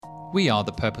We are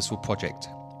The Purposeful Project.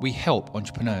 We help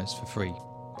entrepreneurs for free.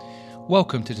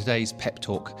 Welcome to today's Pep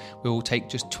Talk, where we'll take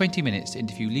just 20 minutes to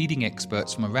interview leading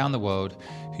experts from around the world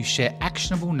who share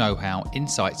actionable know-how,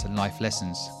 insights and life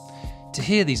lessons. To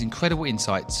hear these incredible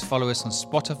insights, follow us on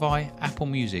Spotify, Apple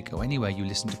Music or anywhere you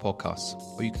listen to podcasts,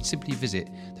 or you can simply visit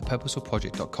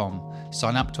thepurposefulproject.com,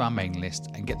 sign up to our mailing list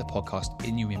and get the podcast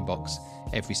in your inbox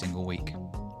every single week.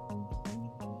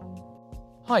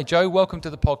 Hi Joe, welcome to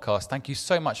the podcast. Thank you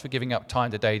so much for giving up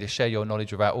time today to share your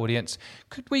knowledge with our audience.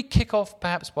 Could we kick off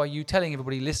perhaps by you telling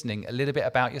everybody listening a little bit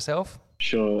about yourself?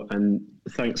 Sure, and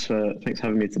thanks for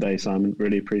having me today, Simon.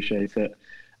 Really appreciate it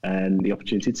and the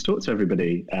opportunity to talk to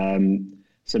everybody.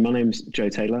 So my name's Joe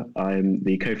Taylor. I'm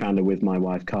the co-founder with my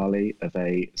wife Carly of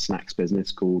a snacks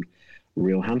business called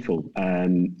Real Handful.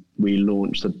 We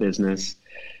launched the business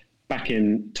back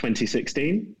in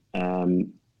 2016.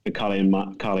 Carly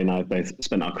and I have both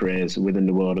spent our careers within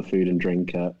the world of food and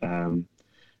drink at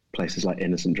places like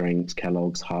Innocent Drinks,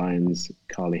 Kellogg's, Heinz.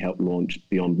 Carly helped launch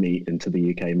Beyond Meat into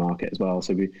the UK market as well.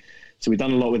 So we've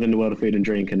done a lot within the world of food and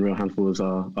drink, and Real Handful was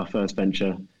our first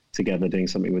venture together doing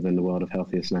something within the world of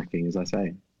healthier snacking, as I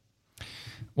say.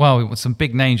 Well, some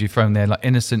big names you've thrown there, like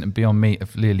Innocent and Beyond Meat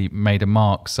have really made a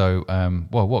mark. So,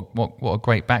 what a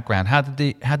great background. How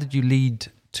did you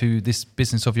lead to this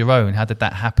business of your own? How did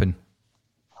that happen?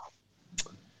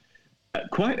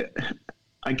 Quite,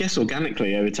 I guess,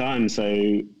 organically over time. So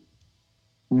I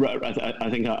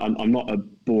think I'm not a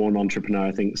born entrepreneur.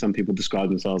 I think some people describe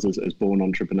themselves as born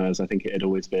entrepreneurs. I think it had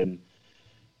always been,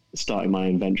 starting my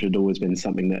own venture had always been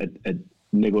something that had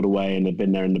niggled away and had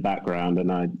been there in the background.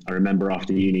 And I remember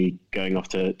after uni going off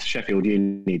to Sheffield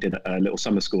Uni, did a little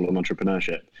summer school on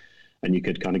entrepreneurship, and you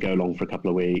could kind of go along for a couple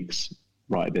of weeks,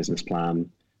 write a business plan,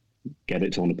 get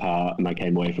it torn apart, and I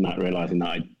came away from that realizing that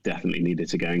I definitely needed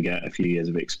to go and get a few years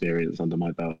of experience under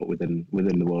my belt within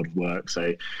the world of work.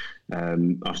 So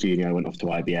after uni, I went off to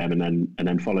IBM and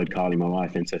then followed Carly, my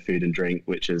wife, into food and drink,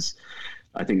 which is,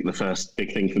 I think, the first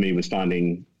big thing for me was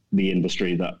finding the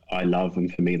industry that I love,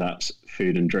 and for me that's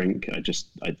food and drink.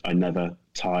 I never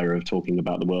tire of talking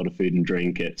about the world of food and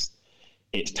drink. It's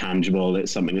tangible.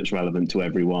 It's something that's relevant to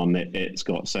everyone. It's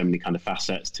got so many kind of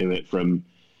facets to it, from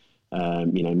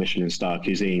Michelin star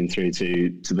cuisine through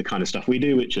to the kind of stuff we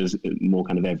do, which is more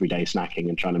kind of everyday snacking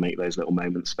and trying to make those little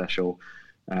moments special.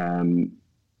 And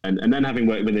then having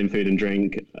worked within food and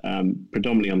drink,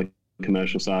 predominantly on the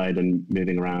commercial side and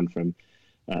moving around from,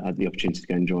 had the opportunity to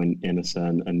go and join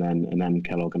Innocent and then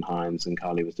Kellogg and Heinz, and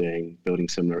Carly was building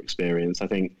similar experience. I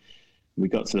think we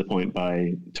got to the point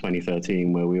by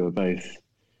 2013 where we were both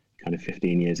kind of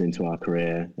 15 years into our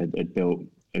career, had built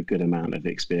a good amount of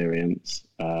experience,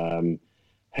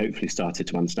 hopefully started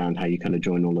to understand how you kind of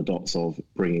join all the dots of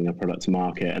bringing a product to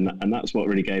market. And that's what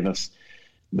really gave us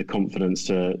the confidence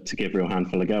to give Real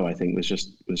Handful a go. I think was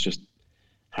just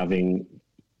having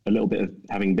a little bit of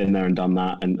having been there and done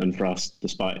that. And for us,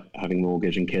 despite having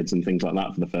mortgage and kids and things like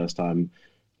that for the first time,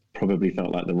 probably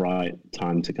felt like the right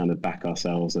time to kind of back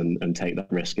ourselves and take that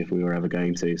risk if we were ever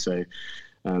going to. So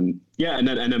and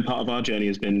then part of our journey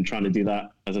has been trying to do that,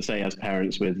 as I say, as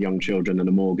parents with young children and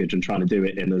a mortgage, and trying to do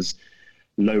it in as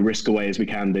low risk a way as we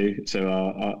can do. So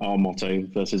our motto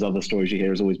versus other stories you hear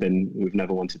has always been, we've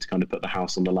never wanted to kind of put the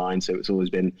house on the line. So it's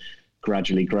always been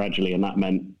gradually. And that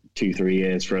meant 2-3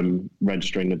 years from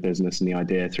registering the business and the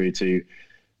idea through to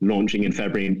launching in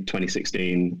February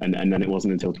 2016. And then it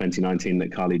wasn't until 2019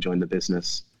 that Carly joined the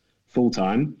business full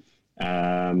time.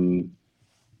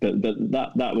 But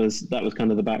that was kind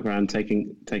of the background,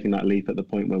 taking that leap at the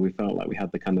point where we felt like we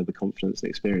had the kind of the confidence and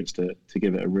experience to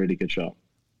give it a really good shot.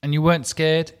 And you weren't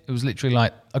scared? It was literally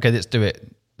like, okay, let's do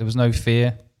it. There was no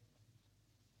fear?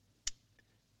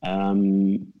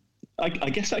 I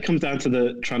guess that comes down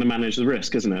to trying to manage the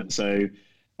risk, isn't it? So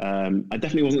I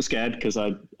definitely wasn't scared, because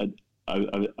I'm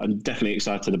definitely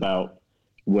excited about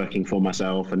working for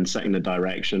myself and setting the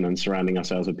direction and surrounding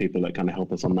ourselves with people that kind of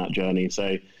help us on that journey.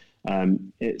 So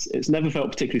it's never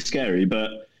felt particularly scary, but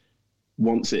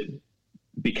once it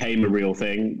became a real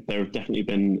thing, there have definitely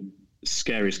been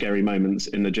scary moments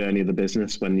in the journey of the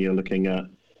business when you're looking at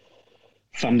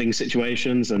funding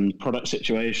situations and product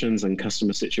situations and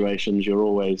customer situations. You're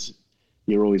always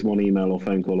one email or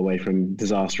phone call away from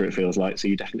disaster, it feels like. So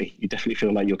you definitely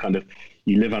feel like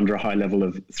you live under a high level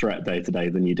of threat day to day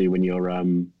than you do when you're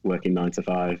working 9 to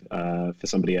 5 for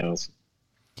somebody else.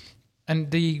 And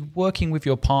the working with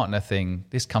your partner thing,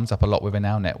 this comes up a lot within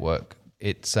our network.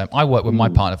 It's I worked with my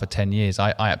partner for 10 years.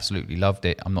 I absolutely loved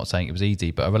it. I'm not saying it was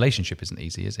easy, but a relationship isn't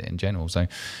easy, is it, in general? So,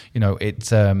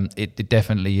 it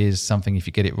definitely is something, if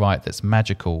you get it right, that's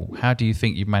magical. How do you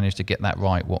think you've managed to get that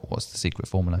right? What's the secret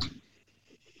formula?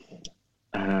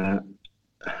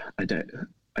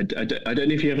 I don't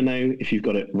know if you ever know if you've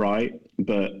got it right,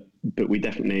 but we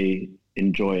definitely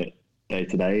enjoy it day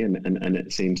to day, and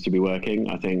it seems to be working.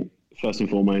 I think first and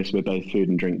foremost, we're both food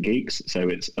and drink geeks, so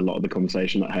it's a lot of the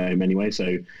conversation at home anyway.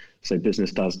 So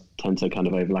business does tend to kind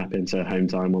of overlap into home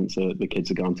time once the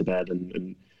kids are gone to bed,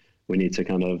 and we need to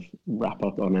kind of wrap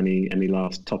up on any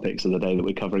last topics of the day that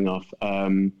we're covering off.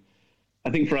 I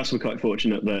think for us, we're quite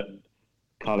fortunate that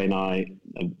Carly and I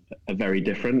are very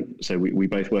different. So we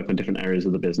both work on different areas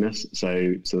of the business.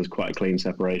 So there's quite a clean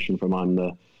separation from I'm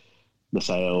the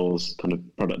sales kind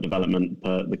of product development,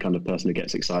 the kind of person who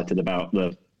gets excited about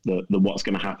the what's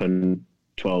going to happen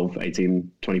 12,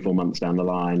 18, 24 months down the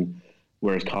line.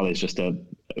 Whereas Carly's just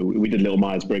we did a little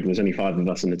Myers-Briggs. There's only 5 of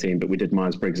us in the team, but we did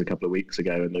Myers-Briggs a couple of weeks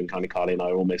ago, and then kind of Carly and I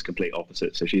are almost complete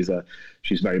opposites. So she's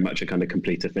very much a kind of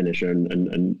completer finisher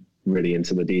and really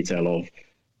into the detail of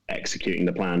executing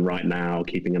the plan right now,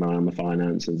 keeping an eye on the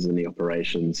finances and the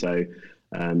operations. So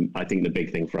I think the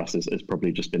big thing for us has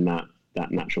probably just been that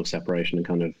natural separation and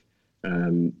kind of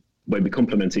where we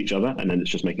complement each other, and then it's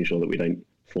just making sure that we don't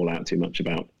fall out too much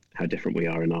about how different we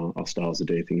are in our styles of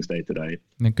doing things day to day.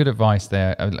 Good advice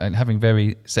there, and having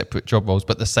very separate job roles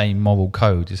but the same moral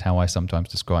code is how I sometimes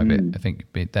describe it. I think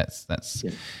that's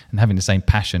yeah. And having the same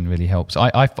passion really helps.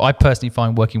 I personally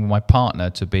find working with my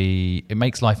partner it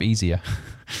makes life easier.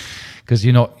 Because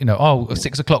you're not,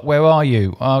 6 o'clock, where are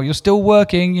you? Oh, you're still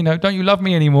working, don't you love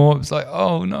me anymore? It's like,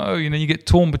 oh no, you get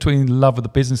torn between the love of the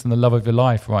business and the love of your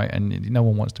life, right? And no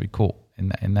one wants to be caught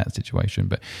in that situation.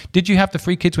 But did you have the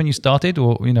 3 kids when you started,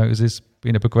 or, has this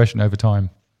been a progression over time?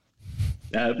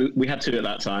 We had 2 at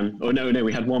that time. Oh, no,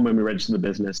 we had 1 when we registered the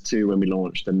business, 2 when we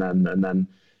launched, and then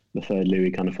the third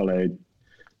Louis kind of followed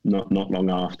not long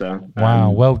after. Wow,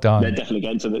 well done. They're definitely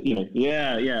getting to the,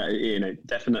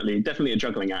 definitely a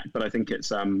juggling act. But I think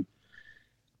it's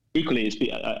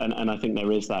equally, and I think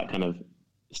there is that kind of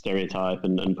stereotype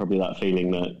and probably that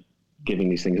feeling that giving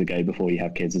these things a go before you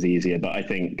have kids is easier. But I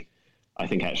think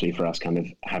actually for us, kind of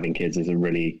having kids is a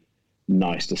really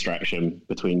nice distraction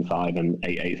between 5 and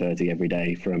 8:30 every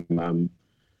day from.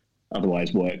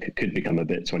 Otherwise, work could become a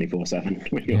bit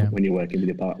 24/7 when you're working with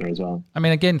your partner as well. I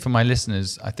mean, again, for my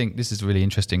listeners, I think this is a really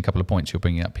interesting couple of points you're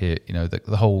bringing up here.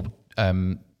 The whole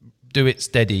do it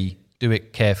steady, do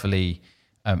it carefully,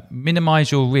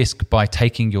 minimize your risk by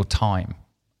taking your time,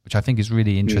 which I think is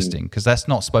really interesting because that's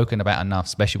not spoken about enough,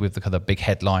 especially with the kind of big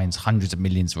headlines, hundreds of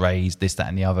millions raised, this, that,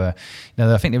 and the other.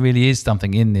 I think there really is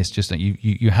something in this, just that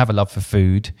you have a love for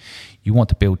food, you want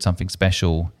to build something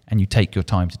special, and you take your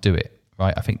time to do it.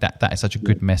 Right, I think that is such a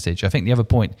good message. I think the other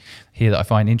point here that I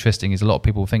find interesting is a lot of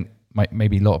people think,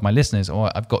 maybe a lot of my listeners,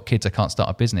 I've got kids, I can't start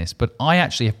a business. But I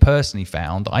actually have personally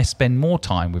found I spend more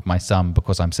time with my son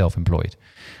because I'm self-employed.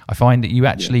 I find that you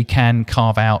actually can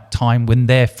carve out time when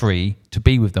they're free to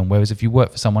be with them. Whereas if you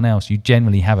work for someone else, you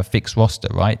generally have a fixed roster,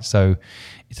 right? So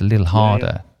it's a little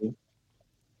harder. Yeah.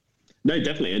 No,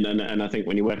 definitely. And I think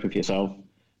when you're working for yourself,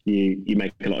 you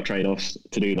make a lot of trade-offs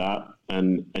to do that.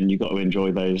 And you've got to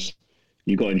enjoy those.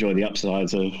 You've got to enjoy the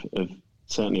upsides of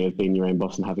certainly of being your own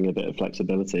boss and having a bit of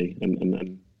flexibility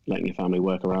and letting your family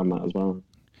work around that as well.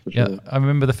 Yeah, sure. I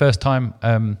remember the first time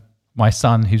my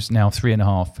son, who's now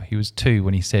 3.5, he was 2,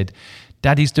 when he said,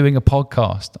 "Daddy's doing a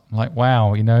podcast." I'm like,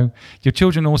 wow, your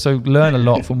children also learn a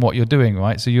lot from what you're doing,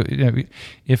 right? So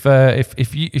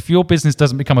if your business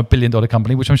doesn't become a $1 billion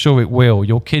company, which I'm sure it will,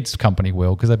 your kids' company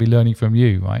will, because they'll be learning from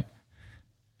you, right?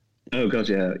 Oh God,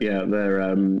 yeah. They're.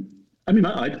 I mean,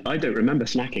 I don't remember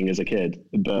snacking as a kid,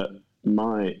 but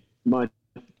my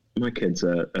kids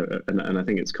are, and I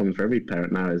think it's common for every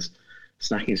parent now, is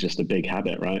snacking is just a big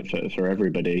habit, right, for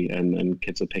everybody, and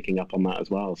kids are picking up on that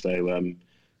as well. So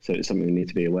it's something we need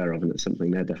to be aware of, and it's something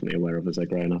they're definitely aware of as they're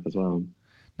growing up as well.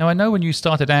 Now, I know when you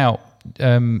started out,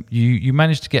 you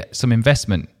managed to get some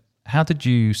investment. How did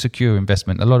you secure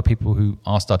investment? A lot of people who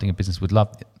are starting a business would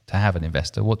love to have an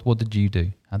investor. What did you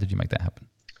do? How did you make that happen?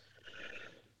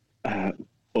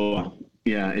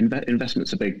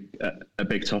 Investment's a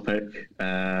big topic,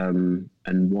 and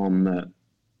one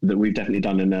that we've definitely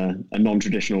done in a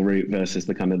non-traditional route versus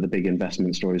the kind of the big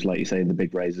investment stories, like you say, the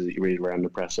big raises that you read around the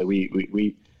press. So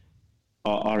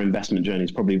our investment journey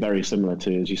is probably very similar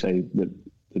to, as you say,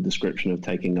 the description of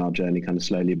taking our journey kind of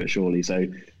slowly but surely. So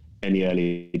in the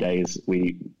early days,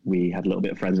 we had a little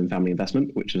bit of friends and family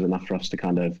investment, which is enough for us to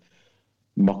kind of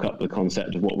mock up the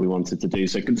concept of what we wanted to do.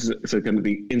 So kind of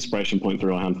the inspiration point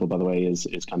for Our Handful, by the way, is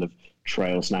kind of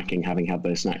trail snacking, having had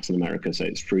those snacks in America. So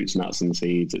it's fruits, nuts, and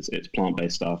seeds. It's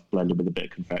plant-based stuff blended with a bit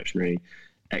of confectionery,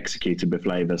 executed with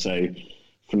flavor. So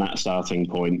from that starting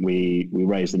point, we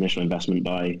raised initial investment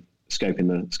by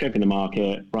scoping the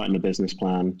market, writing a business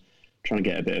plan, trying to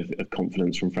get a bit of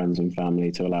confidence from friends and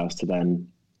family to allow us to then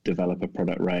develop a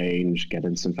product range, get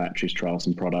into some factories, trial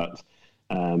some products.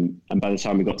 And by the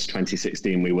time we got to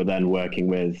 2016, we were then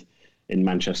working in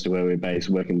Manchester, where we're based,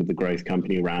 working with the growth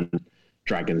company around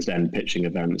Dragon's Den pitching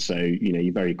events. So,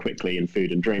 you very quickly in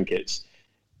food and drink, it's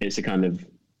a kind of,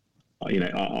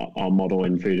 our model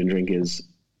in food and drink is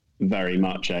very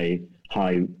much a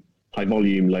high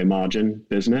volume, low margin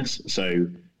business. So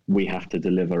we have to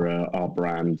deliver our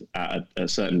brand at a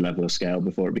certain level of scale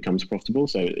before it becomes profitable.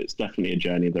 So it's definitely a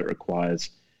journey that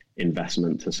requires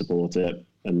investment to support it.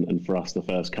 And for us, the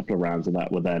first couple of rounds of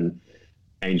that were then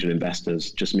angel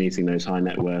investors, just meeting those high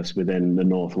net worths within the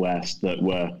Northwest that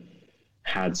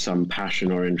had some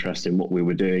passion or interest in what we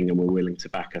were doing and were willing to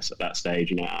back us at that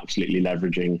stage, absolutely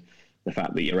leveraging the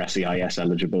fact that you're SEIS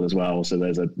eligible as well. So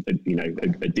there's a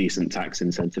decent tax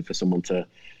incentive for someone to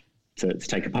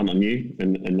take a punt on you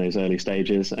in those early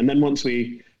stages. And then once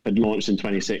we had launched in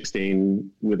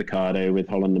 2016 with Ocado, with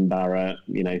Holland and Barrett,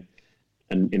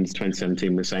 and into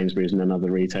 2017 with Sainsbury's and then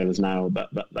other retailers now,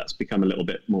 that's become a little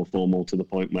bit more formal to the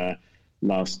point where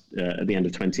at the end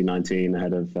of 2019,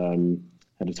 ahead of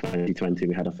 2020,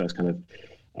 we had our first kind of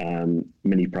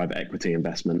mini private equity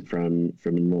investment from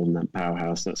Northern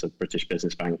Powerhouse. That's a British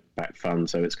business bank backed fund.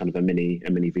 So it's kind of a mini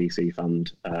VC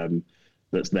fund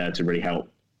that's there to really help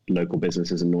local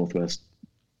businesses in Northwest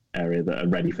area that are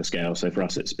ready for scale. So for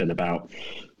us, it's been about,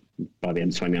 by the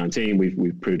end of 2019,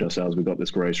 we've proved ourselves. We've got this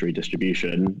grocery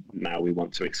distribution. Now we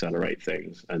want to accelerate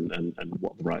things and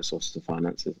what the right sources of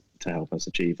finance is to help us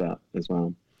achieve that as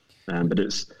well. But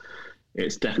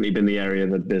it's definitely been the area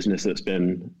of the business that's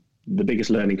been the biggest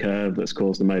learning curve, that's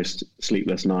caused the most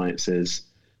sleepless nights, is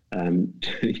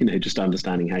just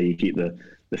understanding how you keep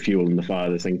the fuel and the fire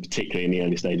of the thing, particularly in the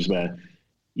early stages where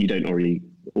you don't really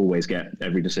always get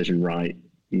every decision right.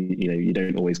 You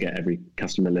don't always get every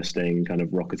customer listing kind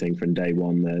of rocketing from day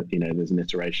one. There's an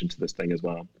iteration to this thing as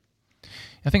well.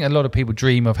 I think a lot of people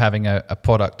dream of having a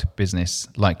product business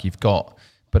like you've got,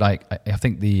 but I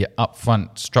think the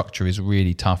upfront structure is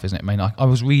really tough, isn't it? I mean, I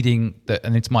was reading that,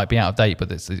 and it might be out of date,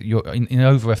 but you're in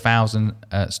over 1,000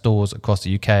 stores across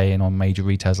the UK and on major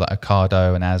retailers like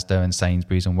Ocado and Asda and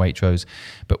Sainsbury's and Waitrose.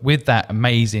 But with that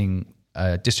amazing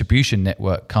distribution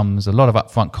network comes a lot of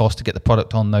upfront cost to get the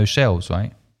product on those shelves,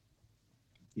 right?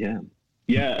 Yeah,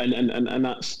 and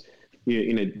that's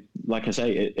like I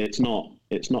say, it's not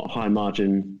high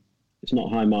margin. It's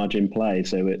not high margin play.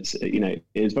 So it's it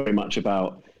is very much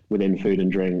about within food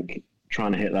and drink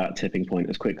trying to hit that tipping point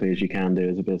as quickly as you can do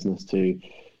as a business to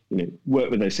work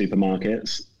with those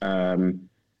supermarkets. And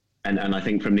I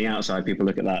think from the outside, people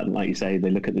look at that and, like you say,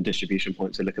 they look at the distribution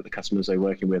points, they look at the customers they're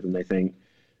working with, and they think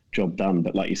job done.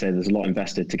 But like you say, there's a lot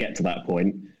invested to get to that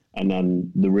point. And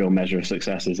then the real measure of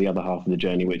success is the other half of the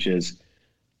journey, which is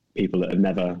people that have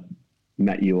never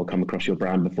met you or come across your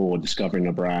brand before, discovering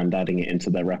a brand, adding it into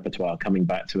their repertoire, coming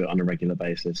back to it on a regular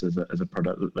basis as a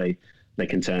product that they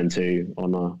can turn to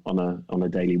on a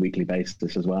daily, weekly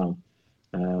basis as well.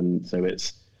 So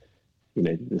it's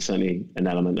there's certainly an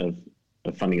element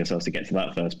of funding ourselves to get to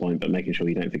that first point, but making sure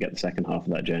you don't forget the second half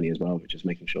of that journey as well, which is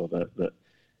making sure that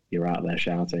you're out there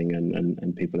shouting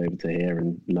and people are able to hear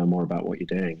and know more about what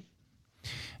you're doing.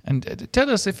 And tell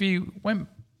us, if you went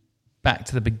back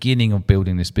to the beginning of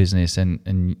building this business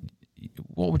and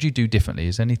what would you do differently?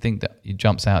 Is there anything that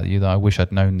jumps out at you that I wish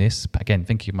I'd known this? Again,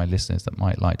 thinking of my listeners that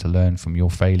might like to learn from your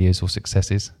failures or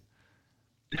successes.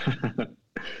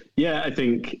 Yeah, I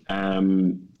think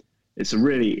it's a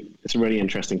really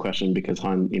interesting question because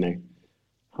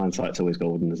hindsight's always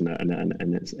golden, isn't it?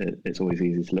 And it's always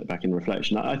easy to look back in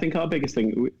reflection. I think our biggest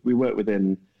thing, we work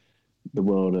within the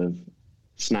world of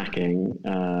snacking,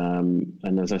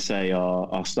 and as I say,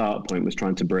 our start point was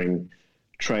trying to bring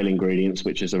trail ingredients,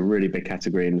 which is a really big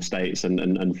category in the States,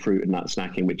 and fruit and nut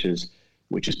snacking, which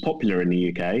is popular in the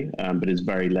UK, but is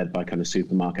very led by kind of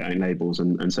supermarket owned labels.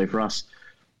 And so for us,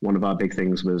 one of our big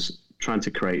things was trying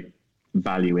to create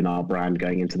value in our brand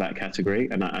going into that category.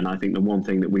 And I think the one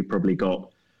thing that we probably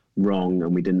got wrong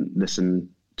and we didn't listen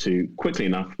to quickly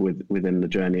enough within the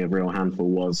journey of Real Handful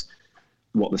was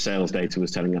what the sales data was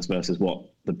telling us versus what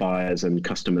the buyers and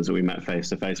customers that we met face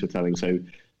to face were telling. So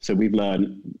we've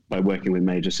learned by working with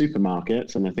major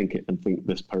supermarkets, and I think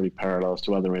this probably parallels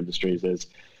to other industries, is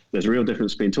there's a real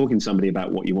difference between talking to somebody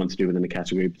about what you want to do within a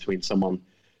category, between someone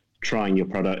trying your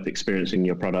product, experiencing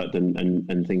your product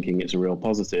and thinking it's a real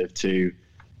positive, to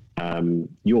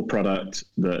your product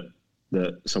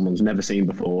that someone's never seen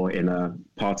before in a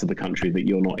part of the country that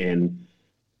you're not in,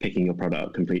 picking your product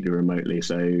up completely remotely.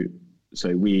 So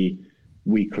we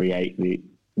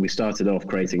started off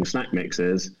creating snack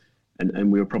mixes,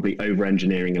 and we were probably over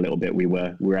engineering a little bit. We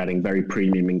were adding very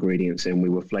premium ingredients in. We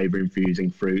were flavor infusing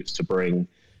fruits to bring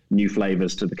new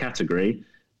flavors to the category.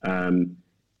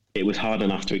 It was hard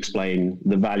enough to explain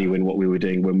the value in what we were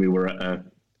doing when we were at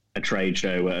a trade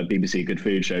show, a BBC Good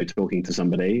Food show, talking to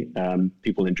somebody.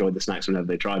 People enjoyed the snacks whenever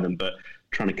they tried them, but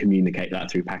trying to communicate that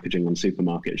through packaging on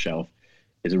supermarket shelf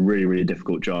is a really, really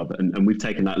difficult job. And we've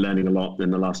taken that learning a lot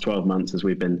in the last 12 months as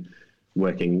we've been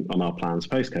working on our plans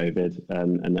post-COVID,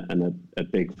 and a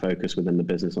big focus within the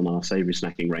business on our savoury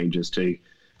snacking ranges to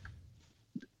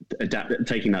adapt,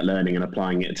 taking that learning and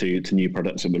applying it to new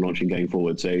products that we're launching going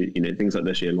forward. So, things like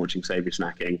this year, launching savoury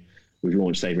snacking, we've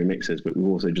launched savoury mixes, but we've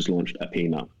also just launched a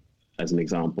peanut as an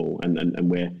example. And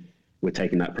we're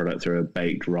taking that product through a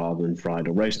baked rather than fried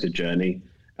or roasted journey.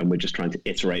 And we're just trying to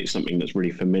iterate something that's really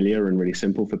familiar and really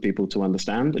simple for people to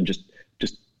understand, and just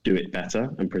do it better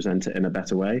and present it in a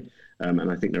better way.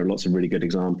 And I think there are lots of really good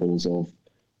examples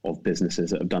of businesses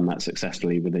that have done that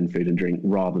successfully within food and drink,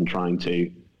 rather than trying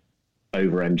to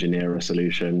over-engineer a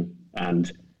solution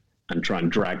and try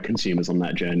and drag consumers on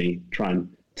that journey, try and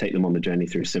take them on the journey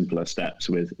through simpler steps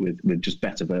with just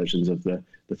better versions of the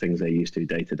things they're used to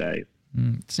day to day.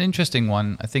 It's an interesting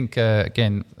one. I think,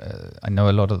 again, I know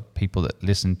a lot of people that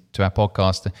listen to our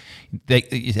podcast, they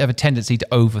have a tendency to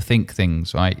overthink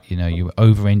things, right? You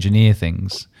over-engineer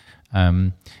things.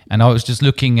 And I was just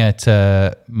looking at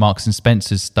Marks and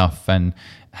Spencer's stuff, and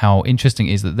how interesting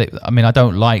it is that I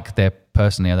don't like their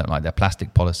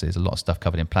plastic policies, a lot of stuff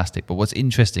covered in plastic. But what's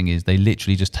interesting is they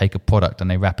literally just take a product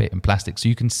and they wrap it in plastic. So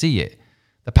you can see it.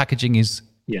 The packaging is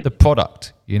the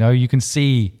product, you can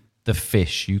see the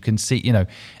fish, you can see,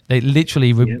 they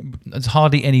literally, there's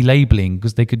hardly any labeling,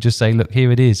 because they could just say, look,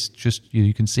 here it is, just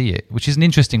you can see it, which is an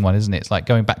interesting one, isn't it? It's like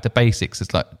going back to basics.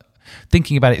 It's like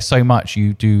thinking about it so much,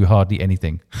 you do hardly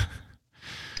anything.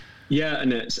 Yeah,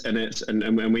 and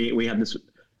we had this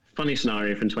funny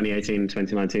scenario from 2018,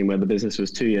 2019, where the business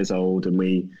was 2 years old, and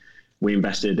we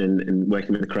invested in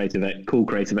working with a cool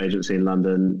creative agency in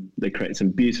London. They created some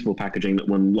beautiful packaging that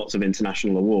won lots of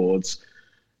international awards.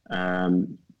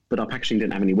 But our packaging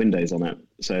didn't have any windows on it.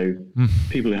 So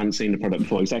people who hadn't seen the product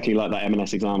before, exactly like that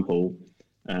M&S example,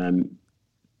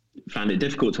 found it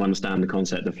difficult to understand the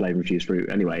concept of flavor infused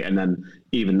fruit anyway. And then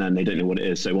even then they don't know what it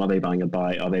is. So are they buying a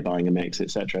bite? Are they buying a mix,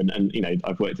 etc.? And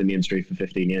I've worked in the industry for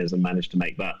 15 years and managed to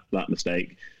make that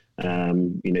mistake,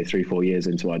 3-4 years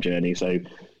into our journey. So,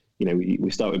 we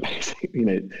start with basic,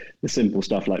 the simple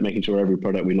stuff like making sure every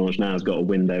product we launch now has got a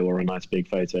window or a nice big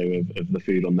photo of the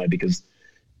food on there, because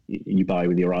you buy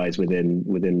with your eyes within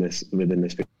this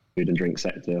food and drink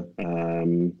sector.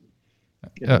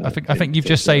 I think you've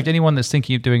just saved anyone that's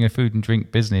thinking of doing a food and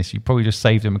drink business. You probably just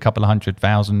saved them a couple of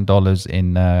 $100,000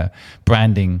 in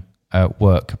branding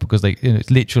work, because it's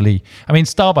literally.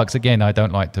 Starbucks again. Not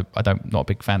a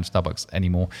big fan of Starbucks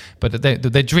anymore. But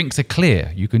their drinks are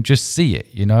clear. You can just see it.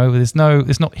 It's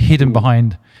not hidden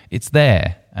behind. It's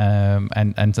there.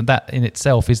 And so that in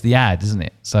itself is the ad, isn't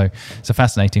it? So it's a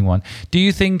fascinating one. Do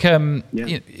you think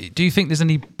do you think there's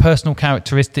any personal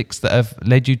characteristics that have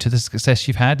led you to the success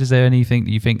you've had? Is there anything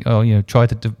that you think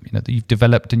that you've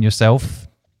developed in yourself?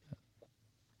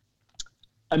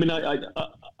 I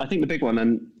think the big one,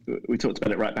 and we talked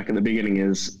about it right back at the beginning,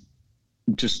 is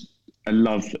just a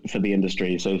love for the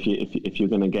industry. So if you're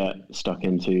going to get stuck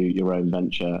into your own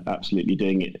venture, absolutely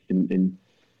doing it in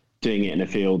a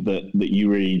field that you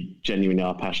really genuinely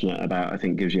are passionate about, I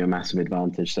think gives you a massive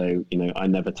advantage. So, I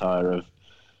never tire of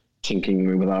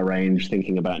tinkering with our range,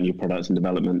 thinking about new products and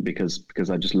development, because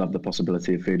I just love the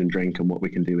possibility of food and drink and what we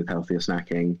can do with healthier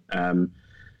snacking.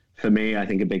 For me, I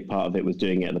think a big part of it was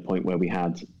doing it at the point where we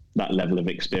had that level of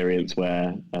experience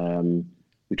where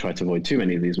we tried to avoid too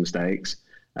many of these mistakes.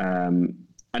 And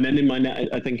then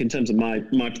I think in terms of my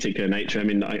particular nature,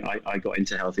 I got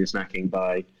into healthier snacking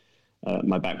by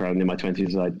my background in my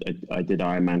 20s. I did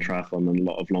Ironman triathlon and a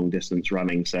lot of long distance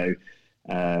running. So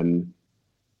I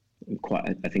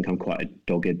think I'm quite a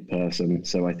dogged person.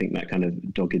 So I think that kind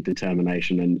of dogged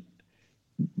determination and,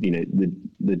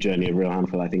 the journey of Real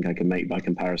Handful, I think I can make by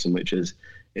comparison, which is,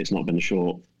 it's not been a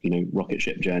short, rocket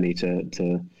ship journey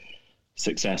to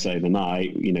success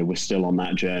overnight. We're still on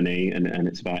that journey, and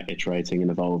it's about iterating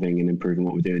and evolving and improving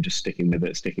what we're doing, just sticking with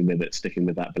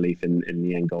that belief in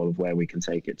the end goal of where we can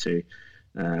take it to.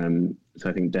 So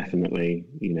I think definitely,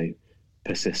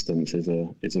 persistence is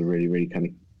a really, really kind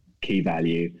of key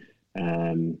value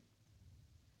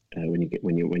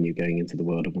when you're going into the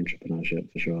world of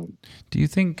entrepreneurship, for sure. Do you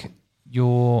think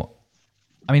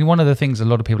one of the things a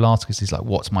lot of people ask us is like,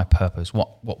 what's my purpose?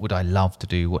 What would I love to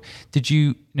do? Did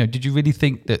you really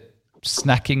think that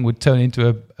snacking would turn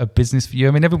into a business for you?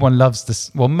 I mean, everyone loves this.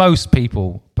 Well, most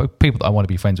people that I want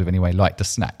to be friends with anyway, like to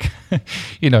snack.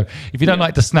 If you don't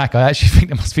like to snack, I actually think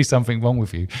there must be something wrong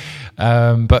with you.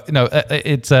 But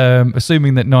it's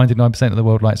assuming that 99% of the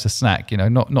world likes to snack.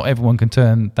 Not everyone can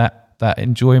turn that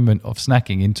enjoyment of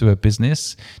snacking into a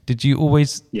business. Did you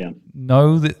always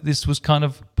know that this was kind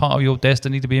of part of your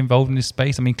destiny to be involved in this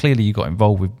space? I mean, clearly you got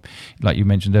involved with, like you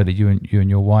mentioned earlier, you and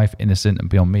your wife, Innocent and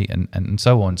Beyond Meat and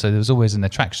so on. So there was always an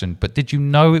attraction. But did you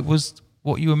know it was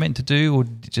what you were meant to do, or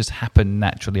did it just happen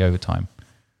naturally over time?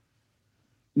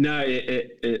 No,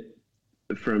 it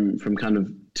from kind of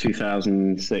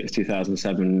 2006,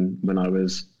 2007, when I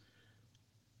was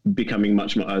becoming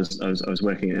much more, I was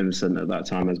working at Innocent at that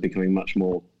time. I was becoming much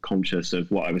more conscious of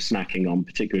what I was snacking on,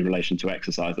 particularly in relation to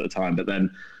exercise at the time. But then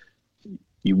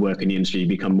you work in the industry, you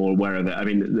become more aware of it. I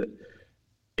mean,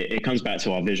 it comes back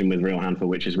to our vision with Real Handful,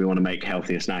 which is we want to make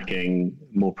healthier snacking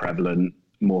more prevalent,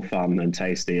 more fun and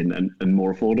tasty, and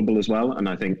more affordable as well. And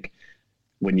I think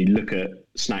when you look at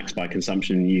snacks by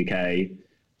consumption in the UK,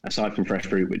 aside from fresh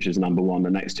fruit, which is number one, the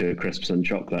next two are crisps and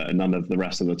chocolate, and none of the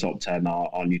rest of the top 10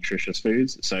 are nutritious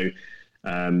foods. So,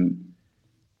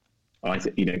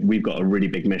 we've got a really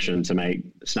big mission to make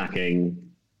snacking,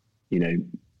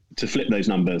 to flip those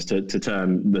numbers, to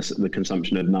turn the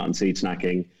consumption of nut and seed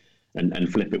snacking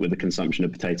and flip it with the consumption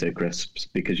of potato crisps,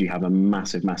 because you have a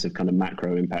massive, massive kind of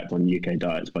macro impact on UK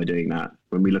diets by doing that.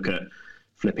 When we look at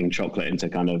flipping chocolate into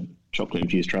kind of chocolate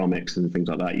infused trail mix and things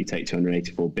like that, you take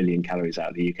 284 billion calories out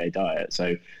of the UK diet.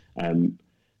 So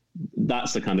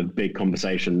that's the kind of big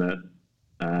conversation that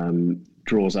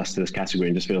draws us to this category,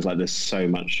 and just feels like there's so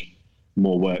much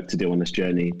more work to do on this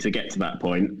journey to get to that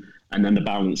point. And then the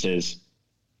balance is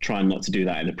trying not to do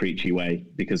that in a preachy way,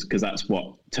 because that's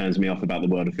what turns me off about the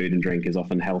world of food and drink, is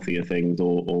often healthier things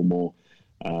or more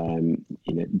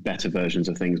better versions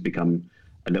of things become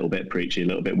a little bit preachy, a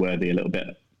little bit worthy, a little bit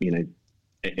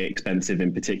expensive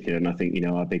in particular. And I think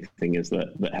our big thing is that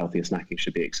healthier snacking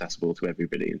should be accessible to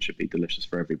everybody and should be delicious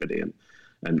for everybody,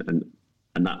 and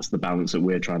that's the balance that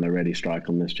we're trying to really strike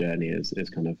on this journey, is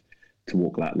kind of to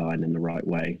walk that line in the right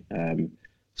way.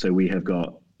 So we have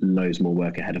got loads more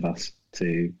work ahead of us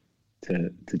to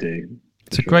do.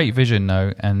 It's a great vision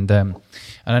though, and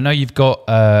I know you've got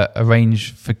a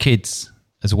range for kids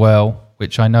as well,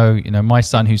 which I know, my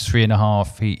son who's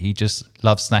 3.5, he just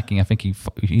loves snacking. I think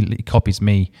he copies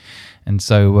me. And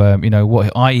so,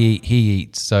 what I eat, he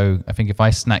eats. So I think if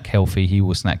I snack healthy, he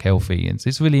will snack healthy. And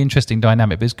it's a really interesting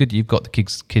dynamic, but it's good you've got the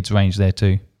kids range there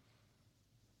too.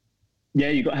 Yeah,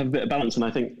 you've got to have a bit of balance. And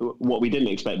I think what we didn't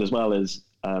expect as well is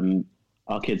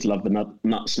our kids love the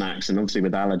nut snacks. And obviously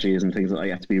with allergies and things like that,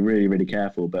 you have to be really, really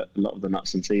careful. But a lot of the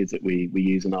nuts and seeds that we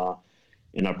use in our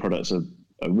products are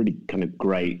a really kind of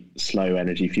great slow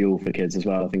energy fuel for kids as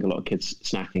well. I think a lot of kids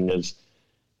snacking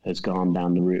has gone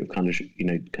down the route of kind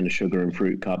of sugar and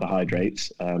fruit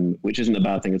carbohydrates, which isn't a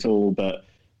bad thing at all, but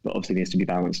obviously needs to be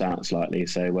balanced out slightly.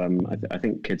 So I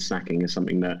think kids snacking is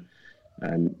something that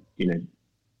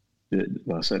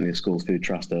certainly the Schools Food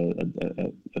Trust are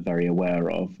very aware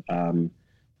of,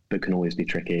 but can always be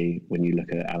tricky when you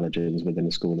look at allergens within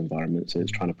a school environment. So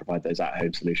it's trying to provide those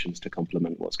at-home solutions to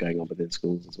complement what's going on within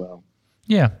schools as well.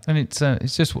 Yeah, and it's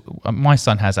just, my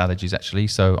son has allergies actually,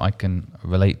 so I can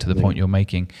relate to the point you're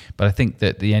making. But I think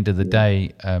that at the end of the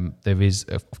day, there is,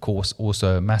 of course,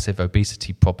 also a massive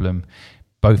obesity problem,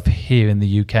 both here in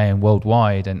the UK and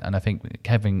worldwide. And I think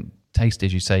having tasted,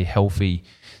 as you say, healthy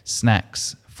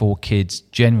snacks for kids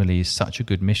generally is such a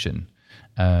good mission.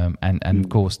 And of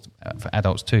course for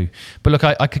adults too. But look,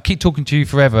 I could keep talking to you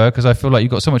forever, because I feel like you've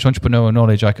got so much entrepreneurial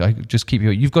knowledge. I just keep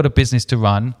you've got a business to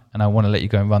run, and I want to let you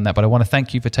go and run that. But I want to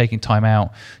thank you for taking time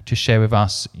out to share with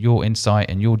us your insight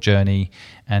and your journey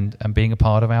and being a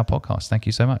part of our podcast. Thank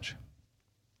you so much.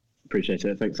 Appreciate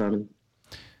it. Thanks, Simon.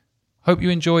 Hope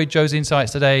you enjoyed Joe's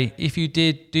insights today. If you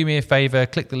did, do me a favor,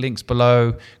 click the links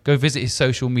below, go visit his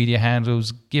social media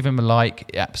handles, give him a like.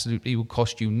 It absolutely will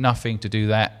cost you nothing to do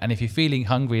that. And if you're feeling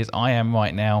hungry as I am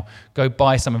right now, go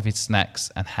buy some of his snacks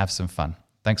and have some fun.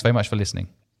 Thanks very much for listening.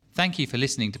 Thank you for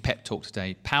listening to Pep Talk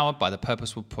today, powered by the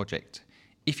Purposeful Project.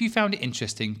 If you found it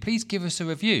interesting, please give us a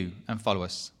review and follow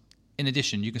us. In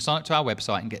addition, you can sign up to our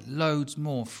website and get loads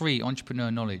more free entrepreneur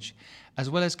knowledge, as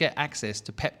well as get access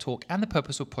to Pep Talk and the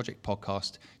Purposeful Project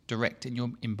podcast direct in your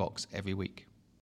inbox every week.